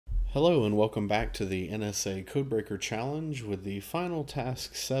Hello and welcome back to the NSA Codebreaker Challenge with the final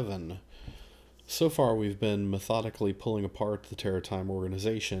task 7. So far we've been methodically pulling apart the Teratime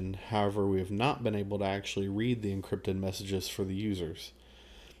organization, however we have not been able to actually read the encrypted messages for the users.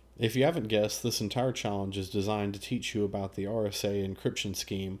 If you haven't guessed, this entire challenge is designed to teach you about the RSA encryption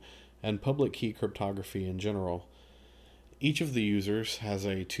scheme and public key cryptography in general. Each of the users has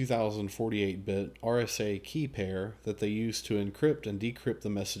a 2048-bit RSA key pair that they use to encrypt and decrypt the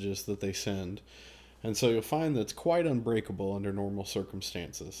messages that they send, and so you'll find that it's quite unbreakable under normal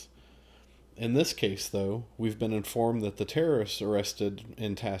circumstances. In this case, though, we've been informed that the terrorist arrested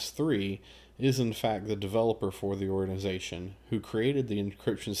in Task 3 is in fact the developer for the organization who created the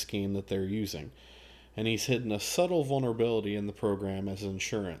encryption scheme that they're using, and he's hidden a subtle vulnerability in the program as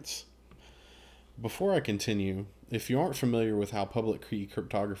insurance. Before I continue, if you aren't familiar with how public key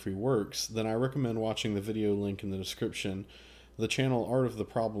cryptography works, then I recommend watching the video link in the description. The channel Art of the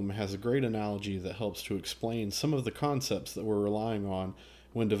Problem has a great analogy that helps to explain some of the concepts that we're relying on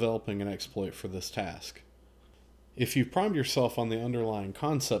when developing an exploit for this task. If you've primed yourself on the underlying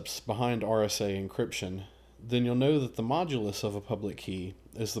concepts behind RSA encryption, then you'll know that the modulus of a public key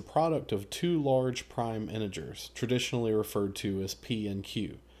is the product of two large prime integers, traditionally referred to as P and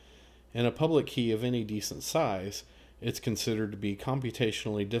Q. In a public key of any decent size, it's considered to be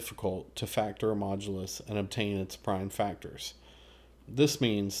computationally difficult to factor a modulus and obtain its prime factors. This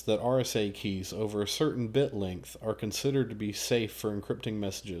means that RSA keys over a certain bit length are considered to be safe for encrypting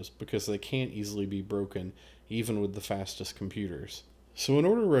messages because they can't easily be broken even with the fastest computers. So in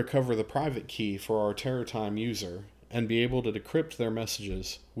order to recover the private key for our Teratime user and be able to decrypt their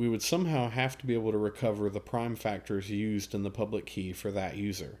messages, we would somehow have to be able to recover the prime factors used in the public key for that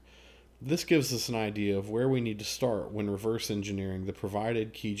user. This gives us an idea of where we need to start when reverse engineering the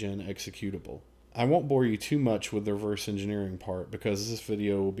provided keygen executable. I won't bore you too much with the reverse engineering part because this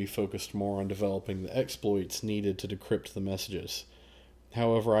video will be focused more on developing the exploits needed to decrypt the messages.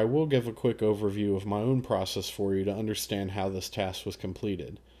 However, I will give a quick overview of my own process for you to understand how this task was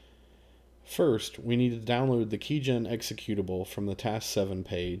completed. First, we need to download the keygen executable from the Task 7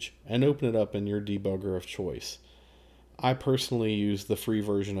 page and open it up in your debugger of choice. I personally use the free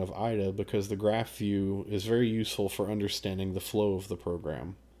version of IDA because the graph view is very useful for understanding the flow of the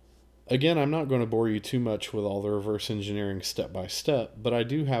program. Again, I'm not going to bore you too much with all the reverse engineering step by step, but I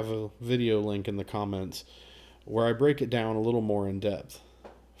do have a video link in the comments where I break it down a little more in depth.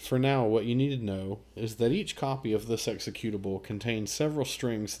 For now, what you need to know is that each copy of this executable contains several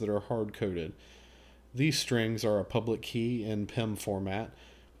strings that are hard-coded. These strings are a public key in PEM format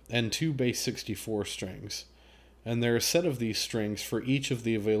and two base64 strings. And there are a set of these strings for each of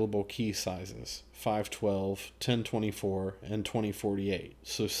the available key sizes, 512, 1024, and 2048,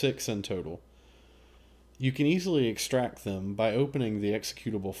 so 6 in total. You can easily extract them by opening the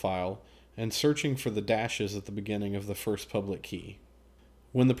executable file and searching for the dashes at the beginning of the first public key.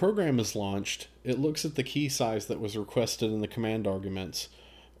 When the program is launched, it looks at the key size that was requested in the command arguments,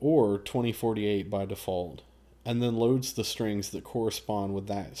 or 2048 by default, and then loads the strings that correspond with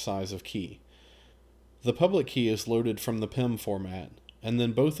that size of key. The public key is loaded from the PEM format, and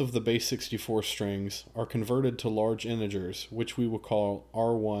then both of the base64 strings are converted to large integers, which we will call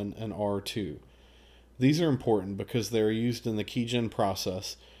R1 and R2. These are important because they are used in the keygen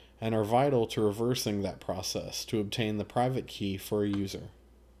process and are vital to reversing that process to obtain the private key for a user.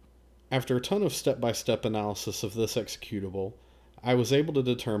 After a ton of step-by-step analysis of this executable, I was able to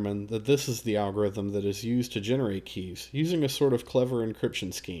determine that this is the algorithm that is used to generate keys, using a sort of clever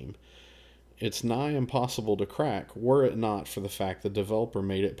encryption scheme. It's nigh impossible to crack were it not for the fact the developer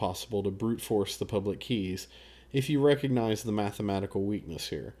made it possible to brute force the public keys if you recognize the mathematical weakness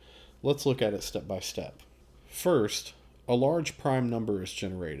here. Let's look at it step by step. First, a large prime number is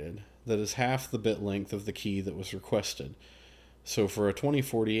generated that is half the bit length of the key that was requested. So for a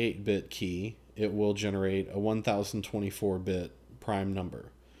 2048-bit key, it will generate a 1024-bit prime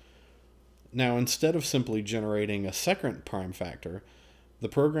number. Now, instead of simply generating a second prime factor, the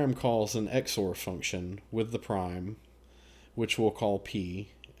program calls an XOR function with the prime, which we'll call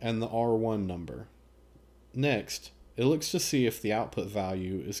P, and the R1 number. Next, it looks to see if the output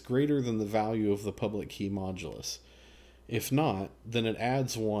value is greater than the value of the public key modulus. If not, then it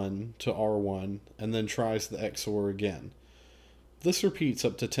adds 1 to R1 and then tries the XOR again. This repeats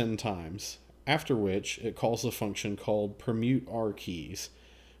up to 10 times, after which it calls a function called permute R keys,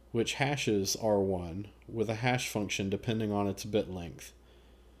 which hashes R1 with a hash function depending on its bit length.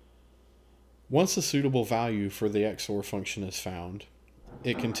 Once a suitable value for the XOR function is found,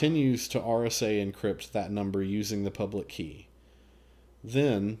 it continues to RSA encrypt that number using the public key.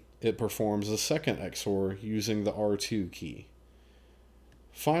 Then, it performs a second XOR using the R2 key.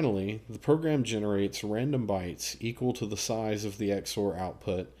 Finally, the program generates random bytes equal to the size of the XOR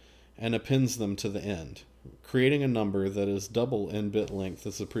output and appends them to the end, creating a number that is double in bit length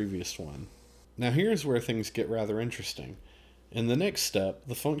as the previous one. Now here's where things get rather interesting. In the next step,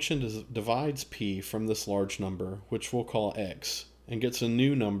 the function divides p from this large number, which we'll call x, and gets a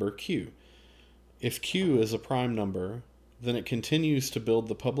new number q. If q is a prime number, then it continues to build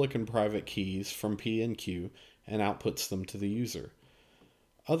the public and private keys from p and q and outputs them to the user.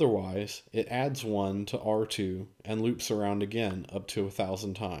 Otherwise, it adds 1 to R2 and loops around again up to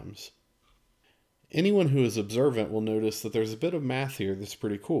 1,000 times. Anyone who is observant will notice that there's a bit of math here that's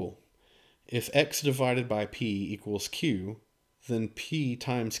pretty cool. If x divided by p equals q, then p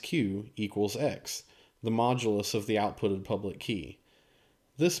times q equals x, the modulus of the outputted public key.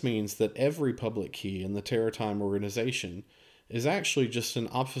 This means that every public key in the Teratime organization is actually just an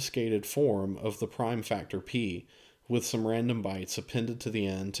obfuscated form of the prime factor p, with some random bytes appended to the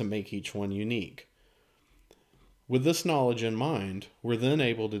end to make each one unique. With this knowledge in mind, we're then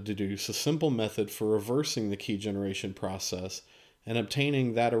able to deduce a simple method for reversing the key generation process and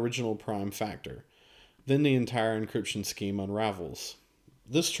obtaining that original prime factor. Then the entire encryption scheme unravels.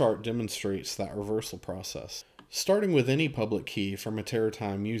 This chart demonstrates that reversal process. Starting with any public key from a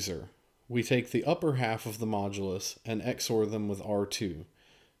Teratime user, we take the upper half of the modulus and XOR them with R2,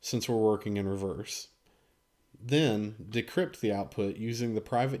 since we're working in reverse. Then decrypt the output using the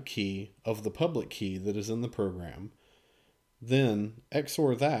private key of the public key that is in the program. Then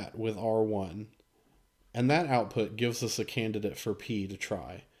XOR that with R1, and that output gives us a candidate for P to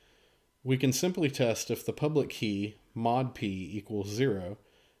try. We can simply test if the public key mod P equals 0,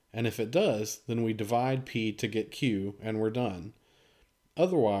 and if it does, then we divide P to get Q and we're done.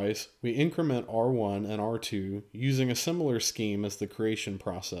 Otherwise, we increment R1 and R2 using a similar scheme as the creation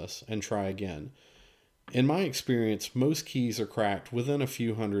process and try again. In my experience, most keys are cracked within a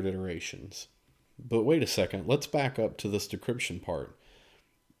few hundred iterations. But wait a second, let's back up to this decryption part.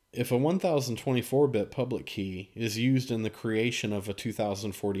 If a 1024-bit public key is used in the creation of a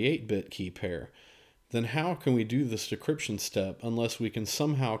 2048-bit key pair, then how can we do this decryption step unless we can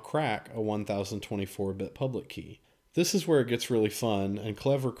somehow crack a 1024-bit public key? This is where it gets really fun, and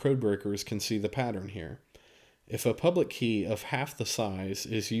clever codebreakers can see the pattern here. If a public key of half the size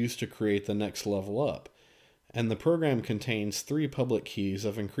is used to create the next level up, and the program contains 3 public keys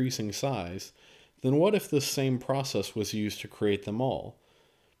of increasing size, then what if this same process was used to create them all?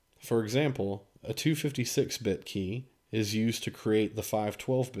 For example, a 256-bit key is used to create the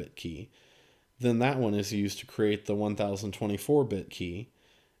 512-bit key, then that one is used to create the 1024-bit key,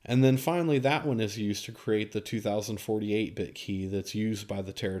 and then finally that one is used to create the 2048-bit key that's used by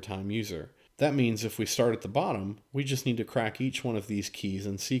the Teratime user. That means if we start at the bottom, we just need to crack each one of these keys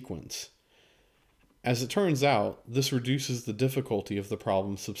in sequence. As it turns out, this reduces the difficulty of the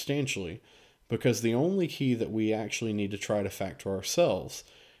problem substantially, because the only key that we actually need to try to factor ourselves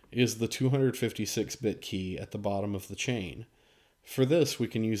is the 256-bit key at the bottom of the chain. For this, we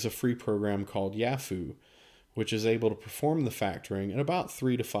can use a free program called Yafoo, which is able to perform the factoring in about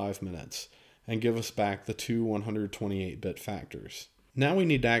 3 to 5 minutes, and give us back the 2 128-bit factors. Now we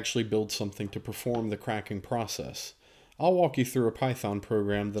need to actually build something to perform the cracking process. I'll walk you through a Python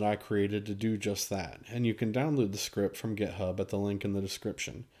program that I created to do just that, and you can download the script from GitHub at the link in the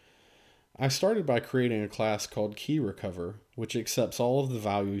description. I started by creating a class called KeyRecover, which accepts all of the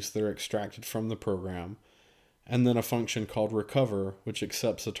values that are extracted from the program, and then a function called recover, which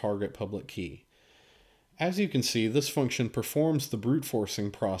accepts a target public key. As you can see, this function performs the brute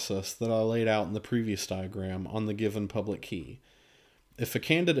forcing process that I laid out in the previous diagram on the given public key. If a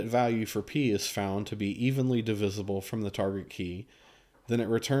candidate value for P is found to be evenly divisible from the target key, then it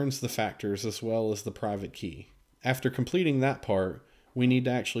returns the factors as well as the private key. After completing that part, we need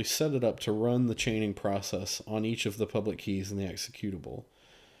to actually set it up to run the chaining process on each of the public keys in the executable.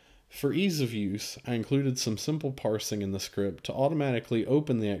 For ease of use, I included some simple parsing in the script to automatically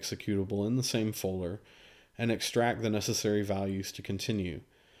open the executable in the same folder and extract the necessary values to continue.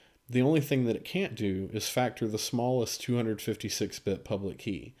 The only thing that it can't do is factor the smallest 256-bit public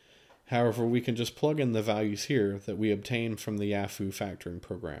key. However, we can just plug in the values here that we obtained from the Yafoo factoring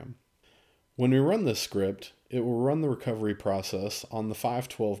program. When we run this script, it will run the recovery process on the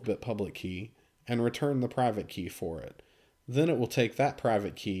 512-bit public key and return the private key for it. Then it will take that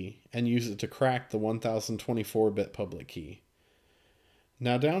private key and use it to crack the 1024-bit public key.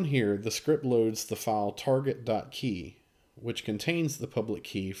 Now down here, the script loads the file target.key, which contains the public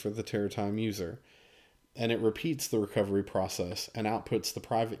key for the Teratime user, and it repeats the recovery process and outputs the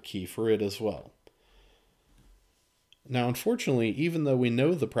private key for it as well. Now, unfortunately, even though we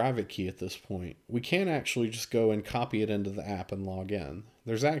know the private key at this point, we can't actually just go and copy it into the app and log in.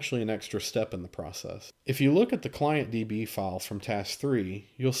 There's actually an extra step in the process. If you look at the client DB file from task 3,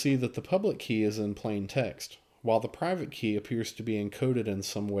 you'll see that the public key is in plain text, while the private key appears to be encoded in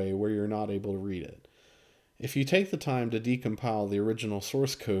some way where you're not able to read it. If you take the time to decompile the original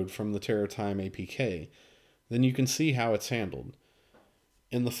source code from the Teratime APK, then you can see how it's handled.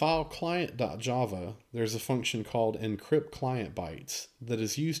 In the file client.java, there's a function called encrypt client bytes that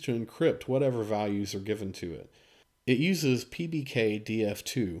is used to encrypt whatever values are given to it. It uses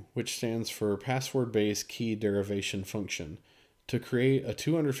pbkdf2, which stands for password-based key derivation function, to create a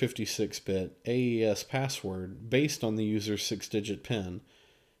 256-bit AES password based on the user's 6-digit PIN,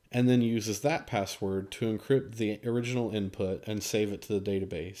 and then uses that password to encrypt the original input and save it to the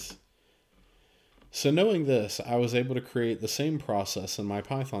database. So knowing this, I was able to create the same process in my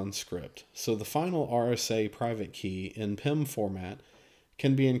Python script, so the final RSA private key in PIM format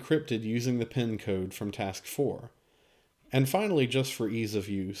can be encrypted using the PIN code from task 4. And finally, just for ease of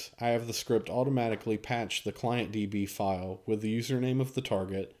use, I have the script automatically patch the client DB file with the username of the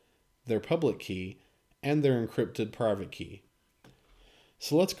target, their public key, and their encrypted private key.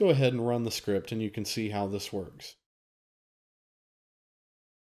 So let's go ahead and run the script and you can see how this works.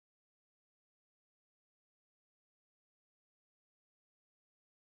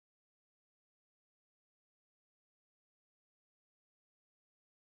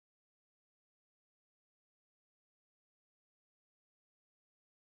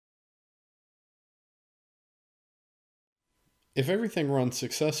 If everything runs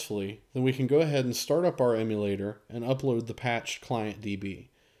successfully, then we can go ahead and start up our emulator and upload the patched client DB.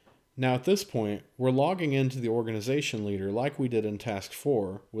 Now at this point, we're logging into the organization leader like we did in task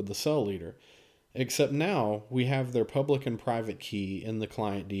 4 with the cell leader, except now we have their public and private key in the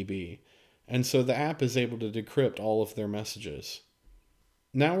client DB, and so the app is able to decrypt all of their messages.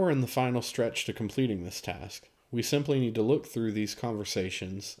 Now we're in the final stretch to completing this task. We simply need to look through these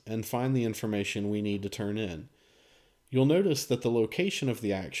conversations and find the information we need to turn in. You'll notice that the location of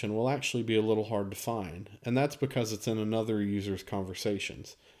the action will actually be a little hard to find, and that's because it's in another user's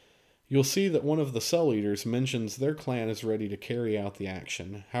conversations. You'll see that one of the cell leaders mentions their clan is ready to carry out the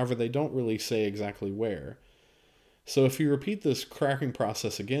action, however they don't really say exactly where. So if you repeat this cracking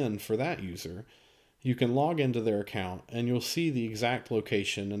process again for that user, you can log into their account and you'll see the exact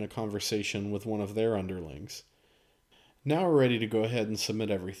location in a conversation with one of their underlings. Now we're ready to go ahead and submit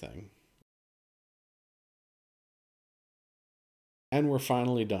everything. And we're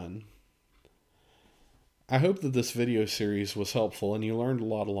finally done. I hope that this video series was helpful and you learned a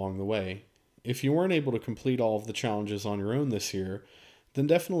lot along the way. If you weren't able to complete all of the challenges on your own this year, then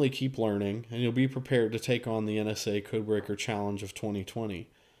definitely keep learning and you'll be prepared to take on the NSA Codebreaker Challenge of 2020.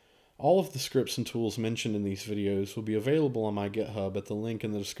 All of the scripts and tools mentioned in these videos will be available on my GitHub at the link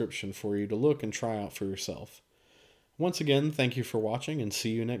in the description for you to look and try out for yourself. Once again, thank you for watching and see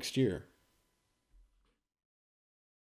you next year.